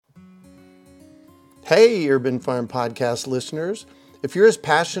Hey, Urban Farm Podcast listeners. If you're as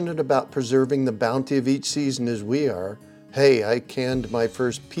passionate about preserving the bounty of each season as we are, hey, I canned my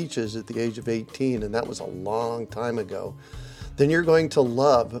first peaches at the age of 18, and that was a long time ago, then you're going to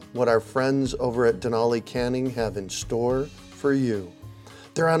love what our friends over at Denali Canning have in store for you.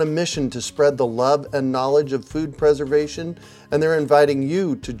 They're on a mission to spread the love and knowledge of food preservation, and they're inviting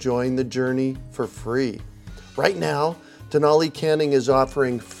you to join the journey for free. Right now, Denali Canning is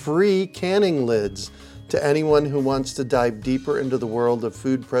offering free canning lids to anyone who wants to dive deeper into the world of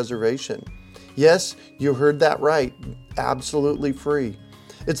food preservation. Yes, you heard that right, absolutely free.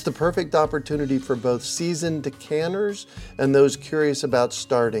 It's the perfect opportunity for both seasoned canners and those curious about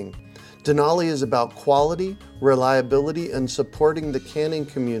starting. Denali is about quality, reliability, and supporting the canning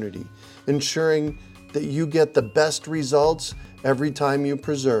community, ensuring that you get the best results every time you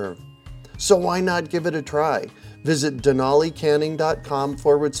preserve. So why not give it a try? Visit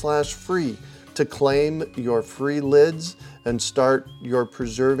denalicanning.com/free to claim your free lids and start your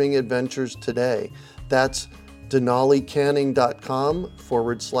preserving adventures today. That's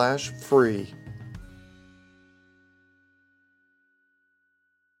denalicanning.com/free.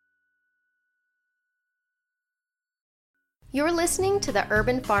 You're listening to the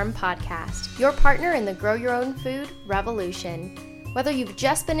Urban Farm Podcast, your partner in the Grow Your Own Food revolution. Whether you've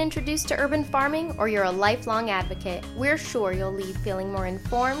just been introduced to urban farming or you're a lifelong advocate, we're sure you'll leave feeling more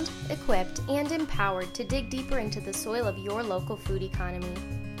informed, equipped, and empowered to dig deeper into the soil of your local food economy.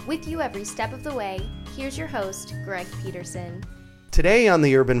 With you every step of the way, here's your host, Greg Peterson. Today on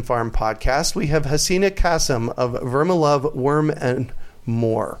the Urban Farm Podcast, we have Hassena Kassim of Vermilove Worm and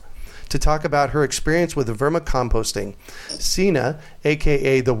More to talk about her experience with vermicomposting. Hassena,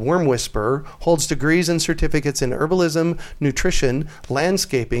 aka the Worm Whisperer, holds degrees and certificates in herbalism, nutrition,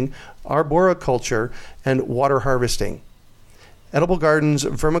 landscaping, arboriculture, and water harvesting. Edible gardens,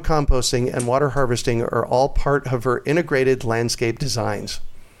 vermicomposting, and water harvesting are all part of her integrated landscape designs.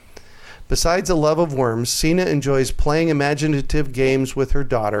 Besides a love of worms, Hassena enjoys playing imaginative games with her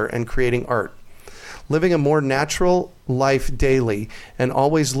daughter and creating art. Living a more natural life daily and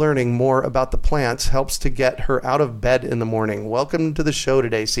always learning more about the plants helps to get her out of bed in the morning. Welcome to the show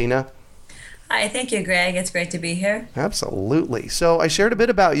today, Hassena. Hi, thank you, Greg. It's great to be here. Absolutely. So I shared a bit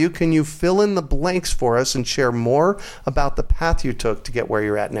about you. Can you fill in the blanks for us and share more about the path you took to get where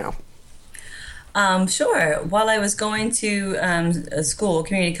you're at now? Sure. While I was going to school,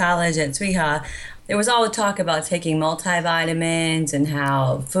 community college at Sweha, there was all the talk about taking multivitamins and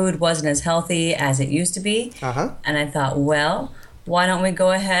how food wasn't as healthy as it used to be. And I thought, well, why don't we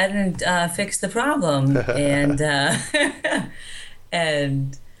go ahead and fix the problem and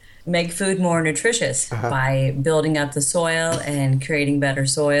make food more nutritious by building up the soil and creating better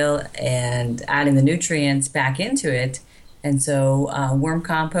soil and adding the nutrients back into it. And so worm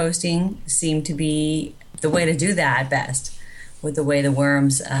composting seemed to be the way to do that best, with the way the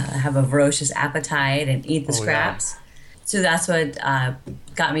worms have a voracious appetite and eat the scraps. Yeah. So that's what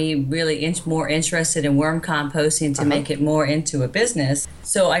got me really more interested in worm composting to make it more into a business.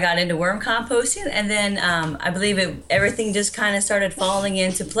 So I got into worm composting, and then I believe everything just kind of started falling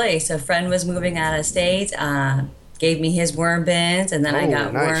into place. A friend was moving out of state, gave me his worm bins, and then I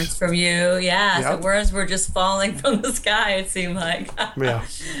got worms from you. Yeah, yep. So worms were just falling from the sky, it seemed like. Yeah.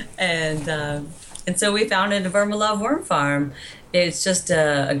 And so we founded a Vermilove Worm Farm. It's just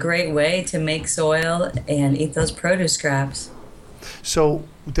a great way to make soil and eat those produce scraps. So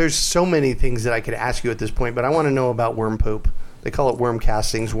there's so many things that I could ask you at this point, but I want to know about worm poop. They call it worm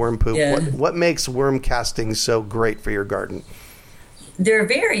castings, worm poop. Yeah. What makes worm castings so great for your garden? They're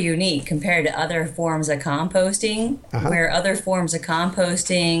very unique compared to other forms of composting, where other forms of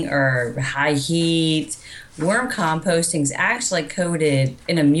composting are high heat. Worm composting is actually coated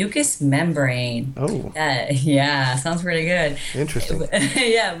in a mucus membrane. Oh. Yeah, sounds pretty good. Interesting.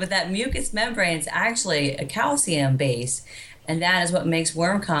 Yeah, but that mucus membrane is actually a calcium base, and that is what makes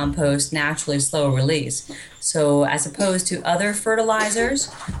worm compost naturally slow release. So as opposed to other fertilizers,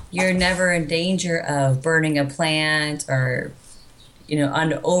 you're never in danger of burning a plant or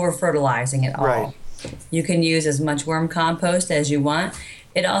over-fertilizing it all. Right. You can use as much worm compost as you want.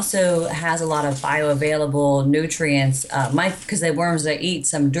 It also has a lot of bioavailable nutrients, because the worms, they eat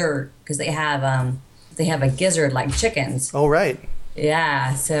some dirt because they have a gizzard like chickens. Oh, right.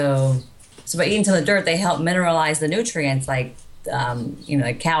 Yeah, so by eating some of the dirt, they help mineralize the nutrients like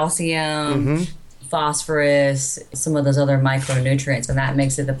calcium, phosphorus, some of those other micronutrients, and that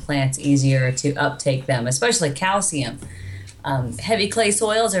makes the plants easier to uptake them, especially calcium. Heavy clay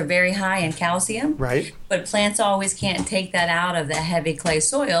soils are very high in calcium, right? But plants always can't take that out of the heavy clay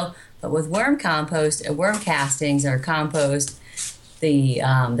soil. But with worm compost, worm castings or compost,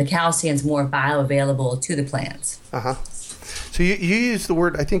 the calcium's more bioavailable to the plants. So you used the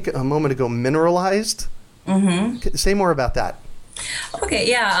word, I think a moment ago, mineralized. Say more about that. Okay,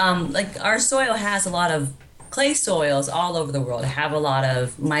 yeah. Like our soil has a lot of clay soils all over the world. Have a lot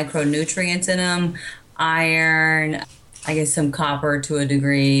of micronutrients in them, iron, I guess some copper to a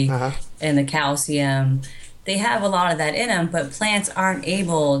degree, and the calcium. They have a lot of that in them, but plants aren't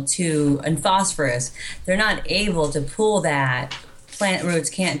able to, and phosphorus, they're not able to pull that. Plant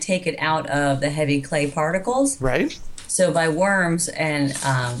roots can't take it out of the heavy clay particles. Right. So by worms, and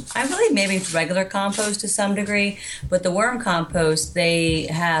I really maybe regular compost to some degree, but the worm compost, they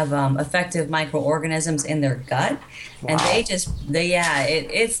have effective microorganisms in their gut, and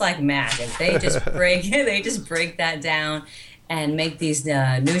it's like magic. They just break that down and make these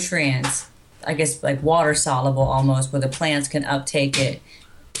nutrients, I guess like water soluble almost, where the plants can uptake it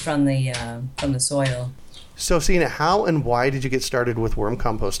from the soil. So, Hassena, how and why did you get started with worm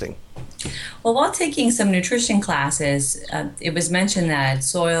composting? Well, while taking some nutrition classes, it was mentioned that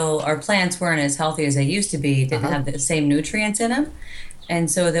soil or plants weren't as healthy as they used to be, didn't have the same nutrients in them, and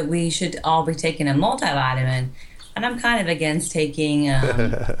so that we should all be taking a multivitamin. And I'm kind of against taking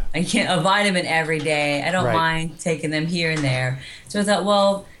a vitamin every day. I don't mind taking them here and there. So I thought,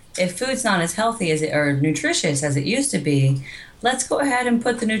 well, if food's not as healthy as it, or nutritious as it used to be, let's go ahead and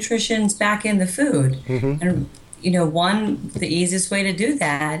put the nutritions back in the food. And the easiest way to do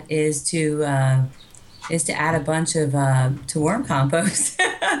that is to add a bunch of to worm compost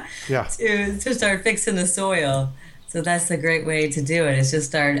to start fixing the soil. So that's a great way to do it. Is just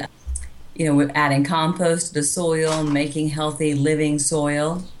start, with adding compost to the soil, making healthy living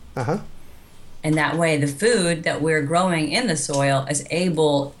soil. And that way the food that we're growing in the soil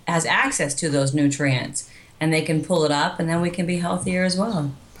has access to those nutrients, and they can pull it up, and then we can be healthier as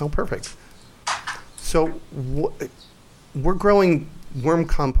well. Oh, perfect. So we're growing worm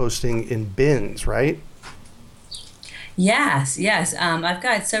composting in bins, right? Yes. I've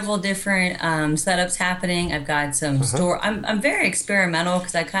got several different setups happening. I've got some store. I'm very experimental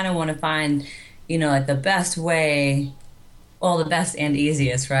because I kind of want to find, like the best way. Well, the best and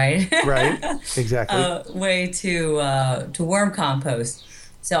easiest, right? Right. Exactly. Way to worm compost.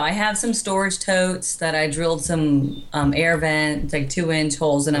 So I have some storage totes that I drilled some air vents, like 2-inch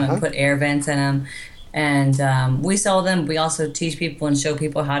holes in them, and put air vents in them. And we sell them. We also teach people and show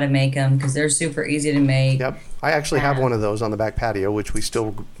people how to make them because they're super easy to make. Yep. I actually have one of those on the back patio, which we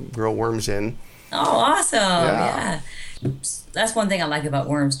still grow worms in. Oh, awesome. Yeah. That's one thing I like about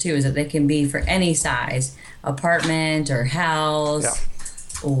worms, too, is that they can be for any size, apartment or house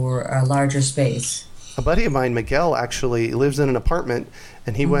or a larger space. A buddy of mine, Miguel, actually lives in an apartment,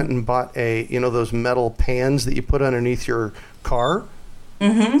 and he went and bought those metal pans that you put underneath your car.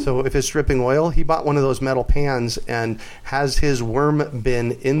 So if it's dripping oil, he bought one of those metal pans and has his worm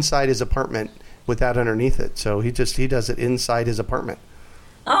bin inside his apartment with that underneath it. So he does it inside his apartment.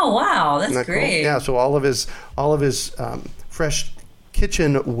 Oh, wow. That's great. Cool? Yeah. So all of his fresh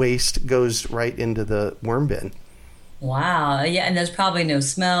kitchen waste goes right into the worm bin. Wow. Yeah, and there's probably no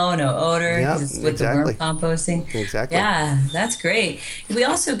smell, no odor with the worm composting. Exactly. Yeah, that's great. We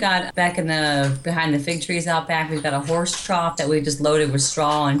also got behind the fig trees out back, we've got a horse trough that we just loaded with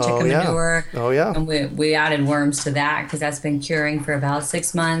straw and chicken manure. Oh, yeah. And we added worms to that because that's been curing for about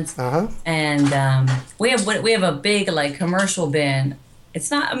 6 months. And we have a big commercial bin. It's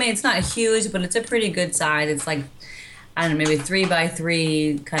not huge, but it's a pretty good size. It's like, I don't know, maybe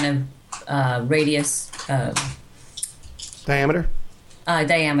 3x3 kind of radius. Diameter?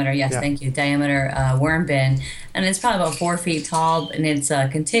 Diameter, yes, thank you. Diameter worm bin. And it's probably about 4 feet tall, and it's a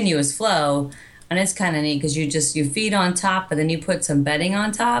continuous flow. And it's kind of neat because you feed on top, but then you put some bedding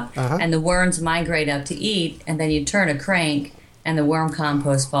on top, and the worms migrate up to eat, and then you turn a crank, and the worm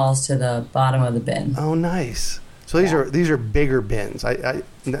compost falls to the bottom of the bin. Oh, nice. So these are bigger bins. And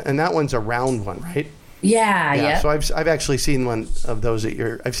that one's a round one, right? Yeah. So I've actually seen one of those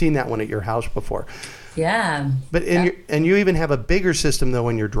I've seen that one at your house before. Yeah. But you even have a bigger system though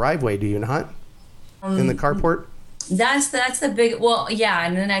in your driveway, do you not? In the carport? That's the big. Well, yeah.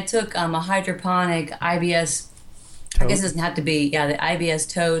 And then I took a hydroponic IBS. Tote? I guess it doesn't have to be. Yeah, the IBS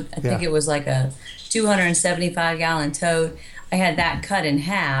tote. I think it was like a 275-gallon tote. I had that cut in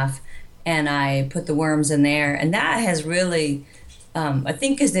half, and I put the worms in there, and that has really. I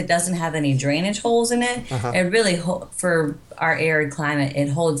think because it doesn't have any drainage holes in it, it really, for our arid climate, it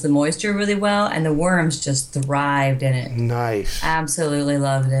holds the moisture really well, and the worms just thrived in it. Nice. Absolutely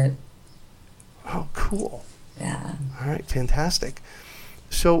loved it. Oh, cool. Yeah. All right, fantastic.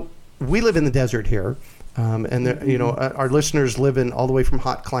 So we live in the desert here, and our listeners live in all the way from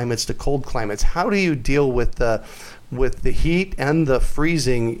hot climates to cold climates. How do you deal with the with the heat and the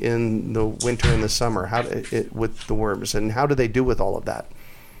freezing in the winter and the summer? With the worms, and how do they do with all of that?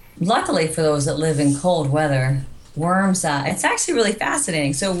 Luckily for those that live in cold weather, worms, it's actually really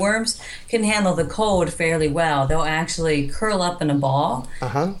fascinating. So worms can handle the cold fairly well. They'll actually curl up in a ball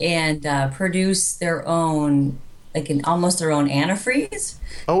and produce their own, almost their own antifreeze.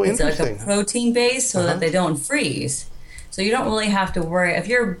 Oh, it's interesting. It's like a protein base so that they don't freeze. So you don't really have to worry. If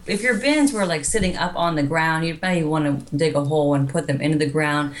your bins were like sitting up on the ground, you'd maybe want to dig a hole and put them into the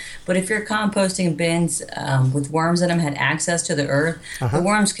ground. But if your composting bins with worms in them had access to the earth, the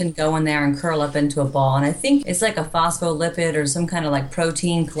worms can go in there and curl up into a ball. And I think it's like a phospholipid or some kind of like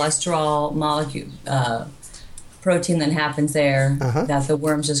protein, cholesterol molecule, protein that happens there that the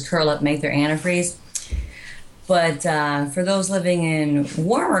worms just curl up, make their antifreeze. But for those living in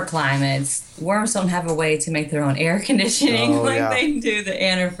warmer climates, worms don't have a way to make their own air conditioning they do the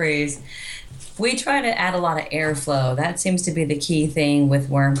antifreeze. We try to add a lot of airflow. That seems to be the key thing with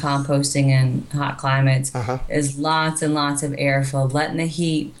worm composting in hot climates is lots and lots of airflow, letting the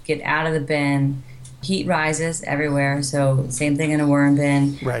heat get out of the bin. Heat rises everywhere, so same thing in a worm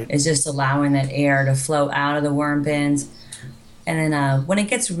bin. Right. Is just allowing that air to flow out of the worm bins. And then when it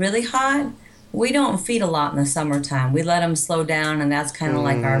gets really hot, we don't feed a lot in the summertime. We let them slow down, and that's kind of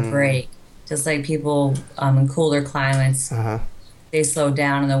like our break. Just like people in cooler climates, they slow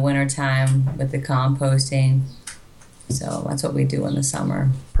down in the wintertime with the composting. So that's what we do in the summer.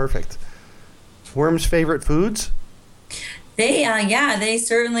 Perfect. Worms' favorite foods? They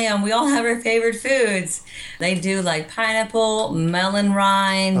certainly, we all have our favorite foods. They do like pineapple, melon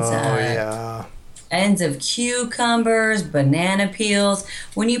rinds. Ends of cucumbers, banana peels.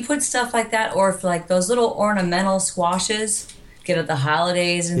 When you put stuff like that, or if like those little ornamental squashes, get at the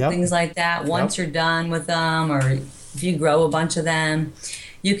holidays and things like that, once you're done with them, or if you grow a bunch of them,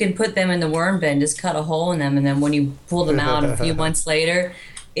 you can put them in the worm bin, just cut a hole in them, and then when you pull them out a few months later,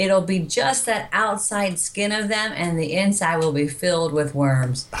 it'll be just that outside skin of them, and the inside will be filled with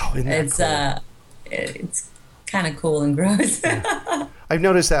worms. Oh, isn't that cool? It's kind of cool and gross. I've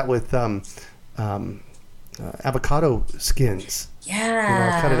noticed that with avocado skins.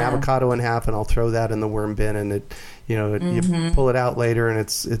 I'll cut an avocado in half and I'll throw that in the worm bin, and you pull it out later and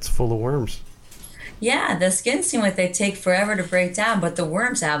it's full of worms. Yeah, the skins seem like they take forever to break down, but the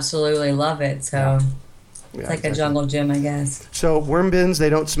worms absolutely love it. So it's like a jungle gym, I guess. So worm bins, they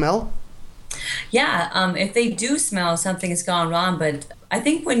don't smell? Yeah, if they do smell, something has gone wrong. But I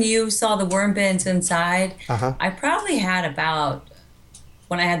think when you saw the worm bins inside, I probably had about,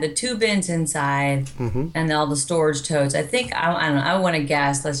 when I had the 2 bins inside and all the storage totes, I think, I don't know, I want to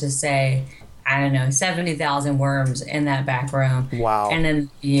guess, let's just say, 70,000 worms in that back room. Wow. And then,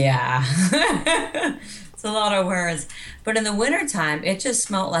 it's a lot of worms. But in the wintertime, it just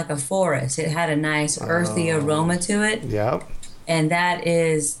smelled like a forest. It had a nice earthy aroma to it. Yep. And that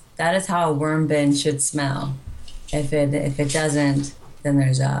is how a worm bin should smell. If it doesn't, then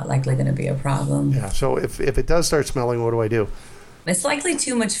there's likely going to be a problem. Yeah, so if it does start smelling, what do I do? It's likely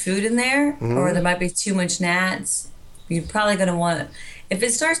too much food in there, or there might be too much gnats. You're probably going to want, if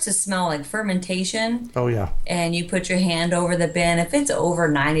it starts to smell like fermentation, and you put your hand over the bin, if it's over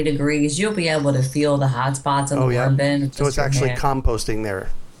 90 degrees, you'll be able to feel the hot spots in the worm bin. So it's actually composting there.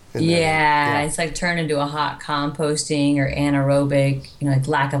 It's like turned into a hot composting or anaerobic, like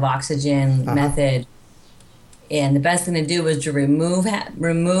lack of oxygen method. And the best thing to do is to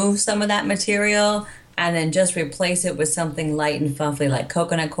remove some of that material, and then just replace it with something light and fluffy like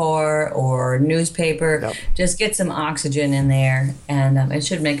coconut coir or newspaper. Yep. Just get some oxygen in there, and it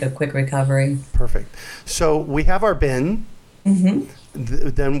should make a quick recovery. Perfect. So we have our bin.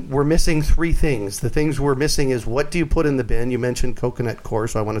 Then we're missing 3 things. The things we're missing is, what do you put in the bin? You mentioned coconut coir,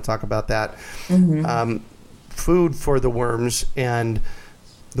 so I want to talk about that. Food for the worms and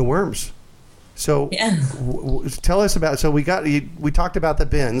the worms. So tell us about, so we talked about the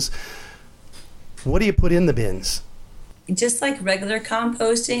bins. What do you put in the bins? Just like regular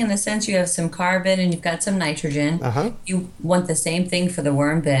composting, in the sense you have some carbon and you've got some nitrogen. You want the same thing for the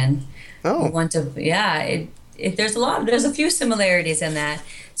worm bin. You want to, there's a few similarities in that.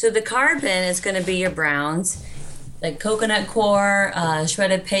 So the carbon is going to be your browns, like coconut coir,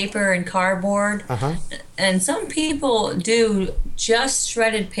 shredded paper, and cardboard. And some people do just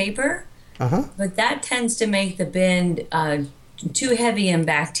shredded paper, but that tends to make the bin too heavy in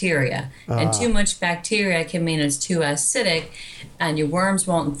bacteria, and too much bacteria can mean it's too acidic, and your worms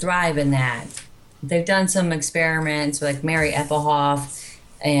won't thrive in that. They've done some experiments like Mary Eppelhoff,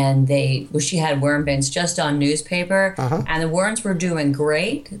 and she had worm bins just on newspaper, and the worms were doing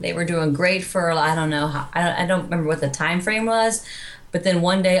great. They were doing great for, I don't know, I don't remember what the time frame was, but then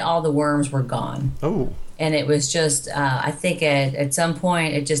one day all the worms were gone. And it was just, I think at some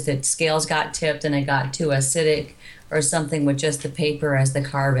point, its scales got tipped and it got too acidic or something with just the paper as the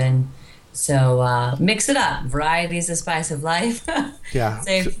carbon. So mix it up. Variety is the spice of life. Yeah.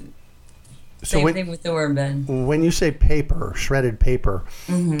 Same thing with the worm bin. When you say paper, shredded paper,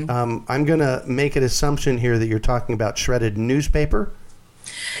 I'm going to make an assumption here that you're talking about shredded newspaper.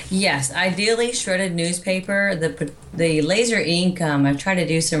 Yes, ideally shredded newspaper. The laser ink, I've tried to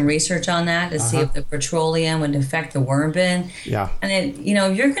do some research on that to see if the petroleum would affect the worm bin. Yeah. And then,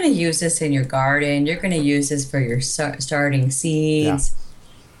 if you're going to use this in your garden, you're going to use this for your starting seeds. Yeah.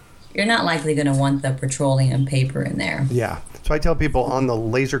 You're not likely going to want the petroleum paper in there. Yeah. So I tell people on the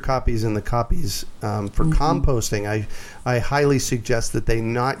laser copies and the copies for composting, I highly suggest that they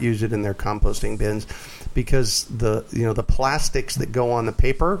not use it in their composting bins, because the plastics that go on the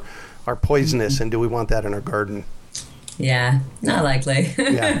paper are poisonous, and do we want that in our garden? Yeah, not likely.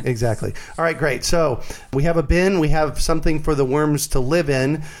 Yeah, exactly. All right, great. So we have a bin. We have something for the worms to live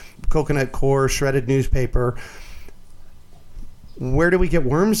in, coconut coir, shredded newspaper. Where do we get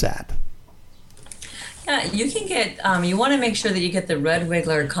worms at? Yeah, you can get, you want to make sure that you get the red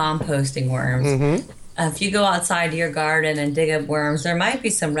wiggler composting worms. If you go outside your garden and dig up worms, there might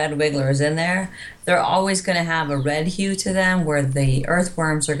be some red wigglers in there. They're always going to have a red hue to them, where the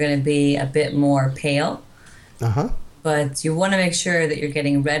earthworms are going to be a bit more pale. But you want to make sure that you're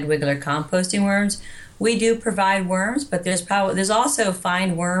getting red wiggler composting worms. We do provide worms, but there's also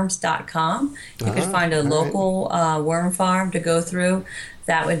findworms.com. You could find a local worm farm to go through.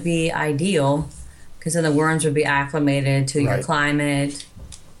 That would be ideal, because then the worms would be acclimated to your climate.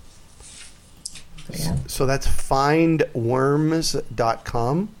 Yeah. So that's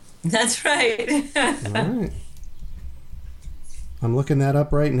findworms.com? That's right. All right. I'm looking that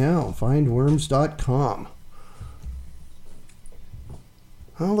up right now. Findworms.com.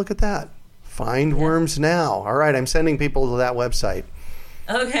 Oh, look at that. Find worms now. All right, I'm sending people to that website.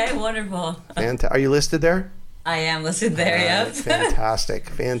 Okay, wonderful. Are you listed there? I am listed there, yep.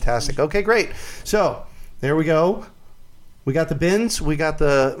 Fantastic. Okay, great. So there we go. We got the bins. We got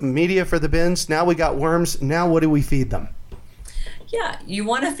the media for the bins. Now we got worms. Now what do we feed them? Yeah, you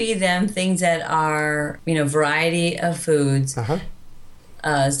want to feed them things that are, variety of foods.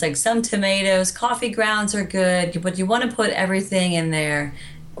 It's like some tomatoes, coffee grounds are good, but you want to put everything in there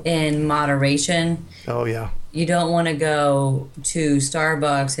in moderation. Oh, yeah. You don't want to go to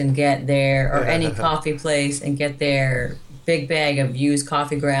Starbucks and get their, or any coffee place and get their big bag of used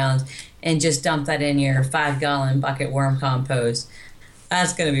coffee grounds and just dump that in your 5-gallon bucket worm compost.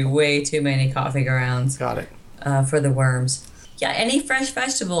 That's going to be way too many coffee grounds. Got it. For the worms. Yeah, any fresh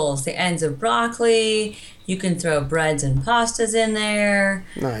vegetables, the ends of broccoli. You can throw breads and pastas in there.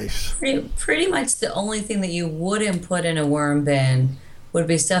 Nice. Pretty much the only thing that you wouldn't put in a worm bin would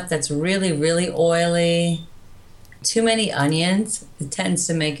be stuff that's really, really oily. Too many onions. It tends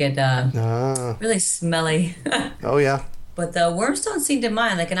to make it really smelly. Oh, yeah. But the worms don't seem to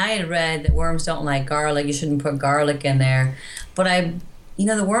mind. And I had read that worms don't like garlic. You shouldn't put garlic in there. But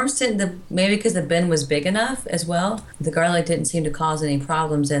the worms didn't, maybe because the bin was big enough as well, the garlic didn't seem to cause any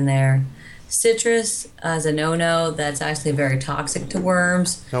problems in there. Citrus is a no-no. That's actually very toxic to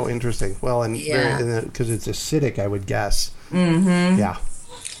worms. Oh, interesting. Well, and because it's acidic, I would guess. Yeah.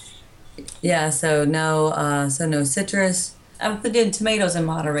 Yeah, so no citrus. I put in tomatoes in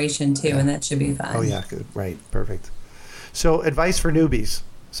moderation too, and that should be fine. Oh, yeah, good. Right, perfect. So, advice for newbies,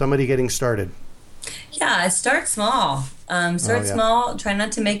 somebody getting started. Yeah, start small. Small. Try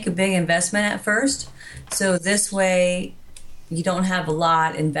not to make a big investment at first. So this way, you don't have a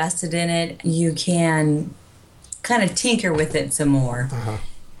lot invested in it. You can kind of tinker with it some more.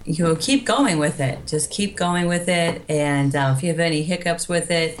 You'll keep going with it. Just keep going with it. And if you have any hiccups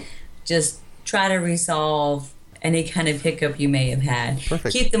with it, just try to resolve any kind of hiccup you may have had.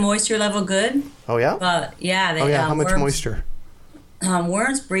 Perfect. Keep the moisture level good. Oh, yeah? How much moisture?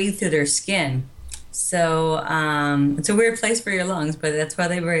 Worms breathe through their skin. So it's a weird place for your lungs, but that's why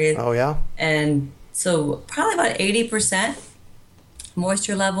they breathe. Oh, yeah? And so probably about 80%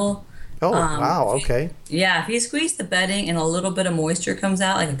 moisture level. Oh, wow, okay. If you squeeze the bedding and a little bit of moisture comes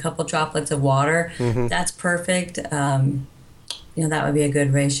out, like a couple droplets of water, that's perfect. That would be a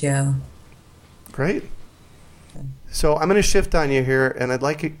good ratio. Great. So I'm going to shift on you here, and I'd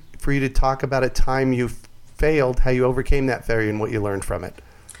like for you to talk about a time you failed, how you overcame that failure, and what you learned from it.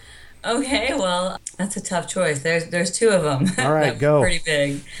 Okay, well, that's a tough choice. There's two of them. All right, go. Pretty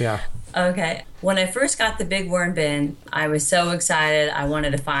big. Yeah. Okay. When I first got the big worm bin, I was so excited. I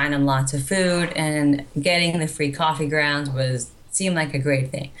wanted to find them lots of food, and getting the free coffee grounds seemed like a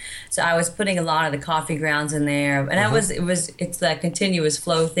great thing. So I was putting a lot of the coffee grounds in there, and it's that continuous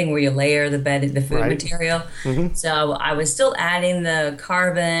flow thing where you layer the food material. So I was still adding the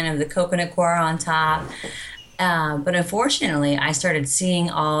carbon of the coconut coir on top. But unfortunately, I started seeing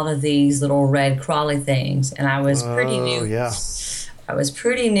all of these little red crawly things, and I was pretty new. Yeah. I was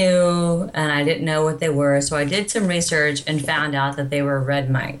pretty new, and I didn't know what they were. So I did some research and found out that they were red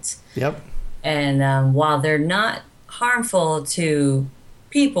mites. Yep. And while they're not harmful to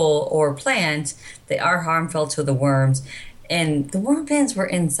people or plants, they are harmful to the worms. And the worm bins were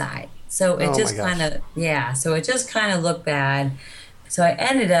inside, so it just kind of looked bad. So I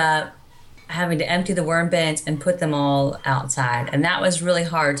ended up having to empty the worm bins and put them all outside, and that was really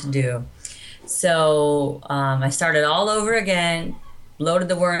hard to do. So I started all over again, loaded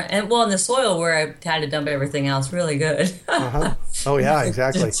the worm, and in the soil where I had to dump everything else, really good. Oh yeah,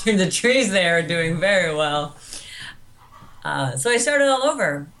 exactly. The trees there are doing very well. So I started all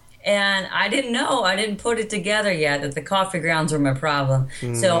over, and I didn't put it together yet that the coffee grounds were my problem.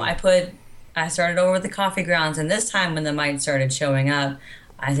 So I started over with the coffee grounds, and this time when the mites started showing up,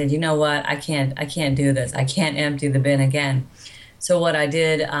 I said, you know what, I can't do this. I can't empty the bin again. So what I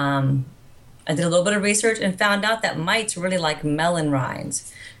did, I did a little bit of research and found out that mites really like melon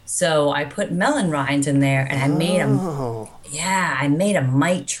rinds. So I put melon rinds in there, and I made a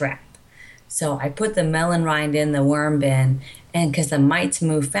mite trap. So I put the melon rind in the worm bin, and because the mites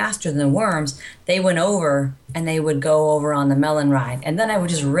move faster than the worms, they went over and they would go over on the melon rind. And then I would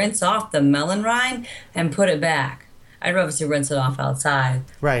just rinse off the melon rind and put it back. I'd obviously rinse it off outside.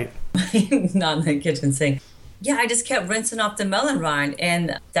 Right. Not in the kitchen sink. Yeah, I just kept rinsing off the melon rind,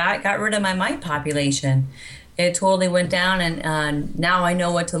 and that got rid of my mite population. It totally went down, and now I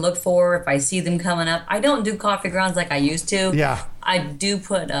know what to look for if I see them coming up. I don't do coffee grounds like I used to. Yeah. I do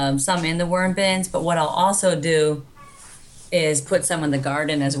put some in the worm bins, but what I'll also do is put some in the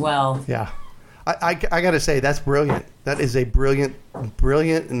garden as well. Yeah. I got to say, that's brilliant. That is a brilliant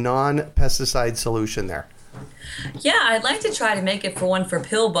non-pesticide solution there. Yeah, I'd like to try to make it for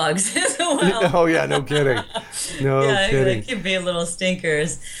pill bugs as well. Oh, yeah, no kidding. No kidding. It could be a little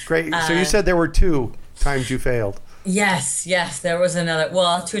stinkers. Great. So you said there were 2 times you failed. Yes, there was another.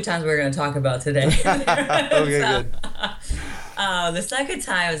 Well, 2 times we're going to talk about today. Okay, good. The second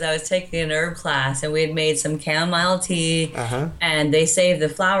time was I was taking an herb class, and we had made some chamomile tea, and they saved the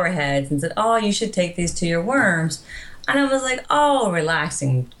flower heads and said, oh, you should take these to your worms. And I was like, oh,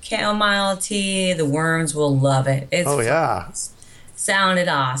 relaxing. Chamomile tea, the worms will love it. Sounded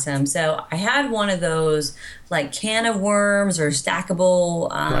awesome. So I had one of those like can of worms or stackable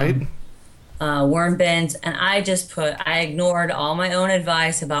worm bins, and I ignored all my own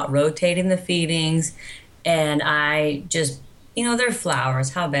advice about rotating the feedings, and I just, they're flowers.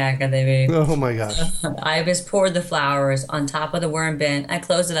 How bad could they be? Oh my gosh. I just poured the flowers on top of the worm bin. I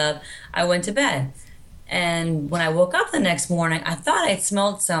closed it up. I went to bed. And when I woke up the next morning, I thought I'd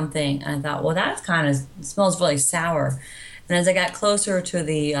smelled something. And I thought, well, that smells really sour. And as I got closer to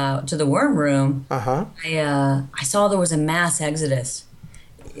the worm room, I saw there was a mass exodus.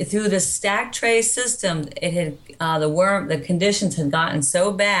 Through the stack tray system, it had the conditions had gotten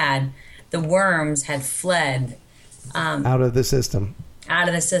so bad, the worms had fled out of the system.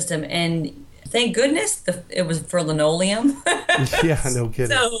 And thank goodness it was for linoleum. Yeah, no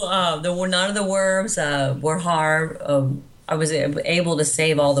kidding. So none of the worms were harmed. I was able to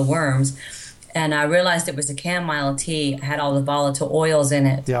save all the worms. And I realized it was a chamomile tea. It had all the volatile oils in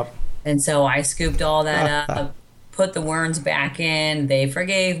it. Yep. And so I scooped all that up, put the worms back in. They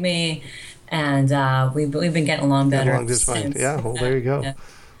forgave me. And we've been getting along better. Just fine. Yeah, well, there you go. Yeah.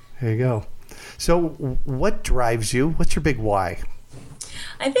 There you go. So what drives you? What's your big why?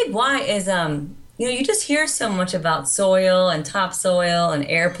 My big why is, you just hear so much about soil and topsoil and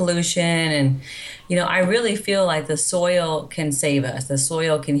air pollution. And, I really feel like the soil can save us. The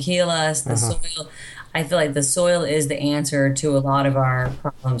soil can heal us. I feel like the soil is the answer to a lot of our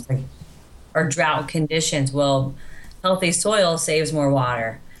problems, like our drought conditions. Well, healthy soil saves more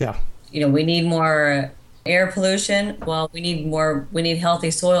water. Yeah. We need more air pollution. Well, we need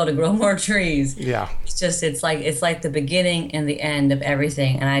healthy soil to grow more trees. Yeah. It's like the beginning and the end of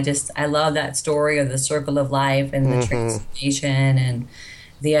everything. And I love that story of the circle of life and the transformation and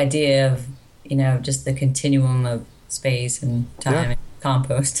the idea of, just the continuum of space and time and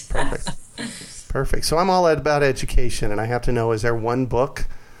compost. Perfect. So I'm all about education, and I have to know, is there one book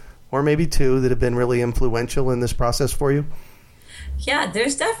or maybe 2 that have been really influential in this process for you? Yeah,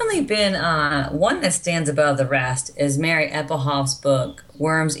 there's definitely been one that stands above the rest is Mary Eppelhoff's book,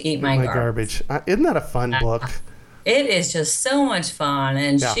 Worms Eat My Garbage. Isn't that a fun book? It is just so much fun,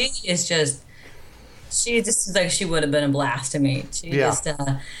 and she is just She just is like, she would have been a blast to meet. She Yeah. just,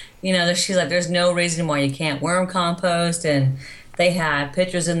 she's like, there's no reason why you can't worm compost. And they had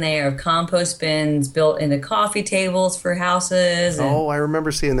pictures in there of compost bins built into coffee tables for houses. And Oh, I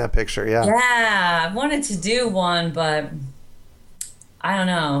remember seeing that picture. Yeah. yeah, I wanted to do one, but I don't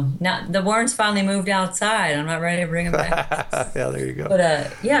know. Now the worms finally moved outside. I'm not ready to bring them back. Yeah, there you go. But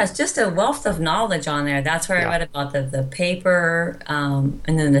yeah, it's just a wealth of knowledge on there. That's where I read about the paper, and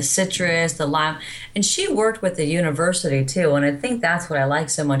then the citrus, the lime. And she worked with the university too, and I think that's what I like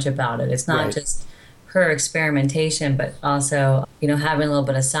so much about it. It's not just her experimentation, but also, having a little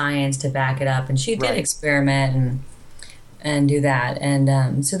bit of science to back it up. And she did experiment and do that.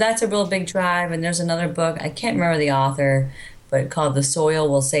 And so that's a real big drive. And there's another book, I can't remember the author, but called The Soil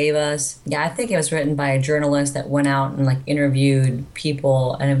Will Save Us. Yeah, I think it was written by a journalist that went out and interviewed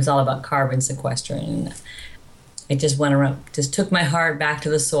people, and it was all about carbon sequestration. It just went around, just took my heart back to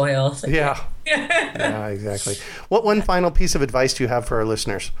the soil. Yeah. Yeah, exactly. What one final piece of advice do you have for our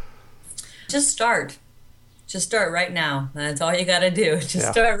listeners? Just start. Just start right now. That's all you got to do.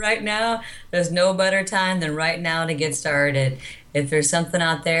 Just start right now. There's no better time than right now to get started. If there's something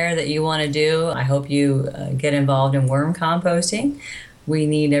out there that you want to do, I hope you get involved in worm composting. We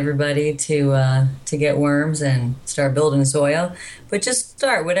need everybody to get worms and start building soil. But just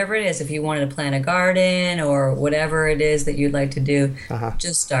start, whatever it is. If you wanted to plant a garden or whatever it is that you'd like to do,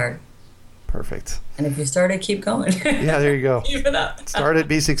 just start. Perfect. And if you started, keep going. Yeah, there you go. Keep it up. Start it,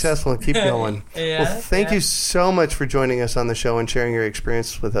 be successful, and keep going. Yeah, well, thank you so much for joining us on the show and sharing your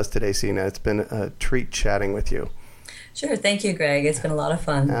experience with us today, Sina. It's been a treat chatting with you. Sure. Thank you, Greg. It's been a lot of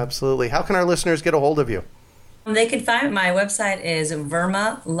fun. Absolutely. How can our listeners get a hold of you? They can find my website is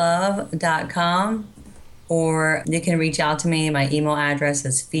vermalove.com, or you can reach out to me. My email address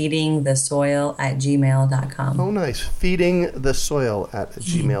is feedingthesoil@gmail.com. Oh, nice.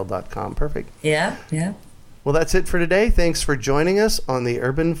 Feedingthesoil@gmail.com. Perfect. Yeah. Well, that's it for today. Thanks for joining us on the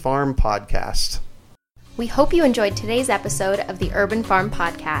Urban Farm Podcast. We hope you enjoyed today's episode of the Urban Farm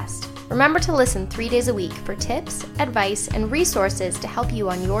Podcast. Remember to listen 3 days a week for tips, advice, and resources to help you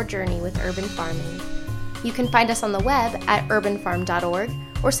on your journey with urban farming. You can find us on the web at urbanfarm.org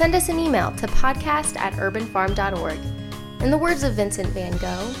or send us an email to podcast@urbanfarm.org. In the words of Vincent van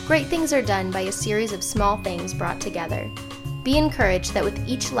Gogh, great things are done by a series of small things brought together. Be encouraged that with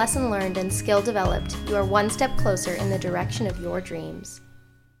each lesson learned and skill developed, you are one step closer in the direction of your dreams.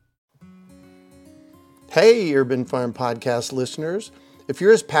 Hey, Urban Farm Podcast listeners. If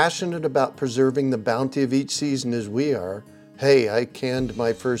you're as passionate about preserving the bounty of each season as we are, hey, I canned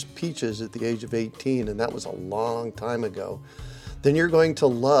my first peaches at the age of 18, and that was a long time ago, then you're going to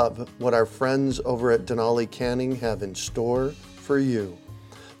love what our friends over at Denali Canning have in store for you.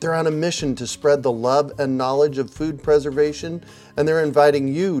 They're on a mission to spread the love and knowledge of food preservation, and they're inviting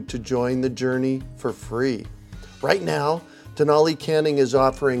you to join the journey for free. Right now, Denali Canning is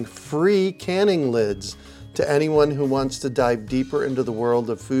offering free canning lids to anyone who wants to dive deeper into the world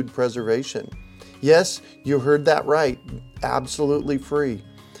of food preservation. Yes, you heard that right, absolutely free.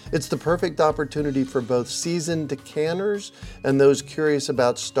 It's the perfect opportunity for both seasoned canners and those curious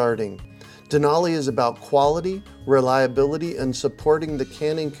about starting. Denali is about quality, reliability, and supporting the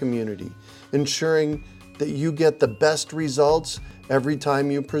canning community, ensuring that you get the best results every time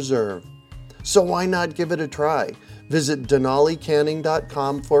you preserve. So why not give it a try? Visit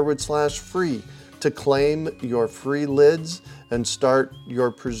denalicanning.com/free to claim your free lids and start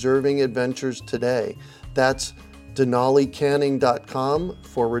your preserving adventures today. That's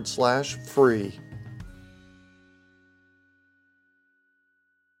denalicanning.com/free.